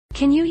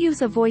Can you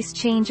use a voice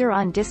changer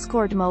on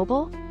Discord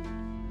mobile?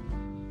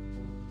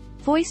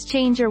 Voice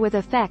changer with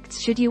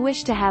effects. Should you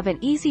wish to have an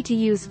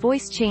easy-to-use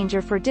voice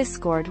changer for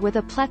Discord with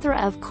a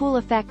plethora of cool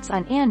effects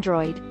on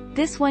Android,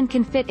 this one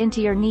can fit into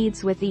your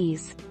needs with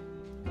ease.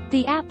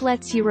 The app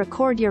lets you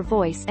record your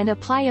voice and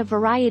apply a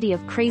variety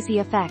of crazy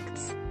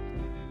effects.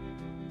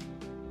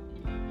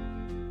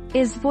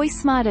 Is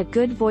VoiceMod a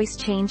good voice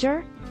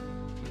changer?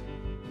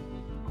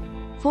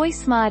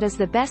 VoiceMod is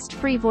the best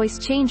free voice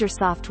changer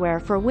software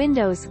for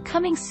Windows,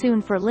 coming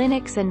soon for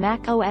Linux and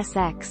Mac OS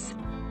X.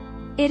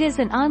 It is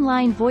an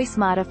online voice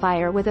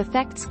modifier with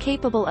effects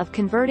capable of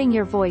converting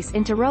your voice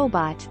into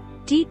robot,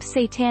 deep,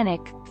 satanic,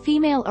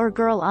 female or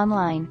girl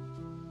online.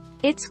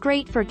 It's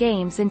great for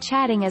games and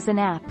chatting as an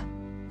app.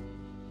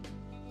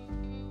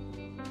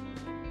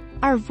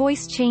 Are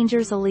voice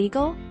changers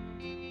illegal?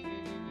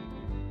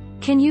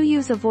 Can you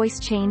use a voice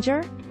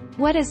changer?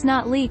 What is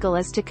not legal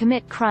is to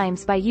commit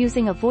crimes by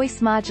using a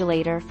voice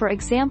modulator, for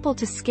example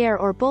to scare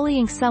or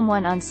bullying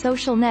someone on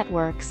social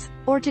networks,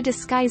 or to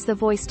disguise the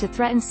voice to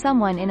threaten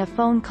someone in a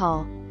phone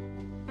call.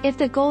 If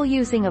the goal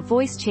using a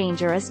voice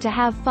changer is to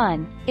have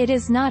fun, it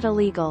is not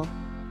illegal.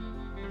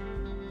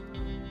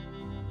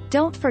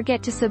 Don't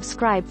forget to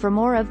subscribe for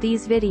more of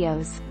these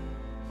videos.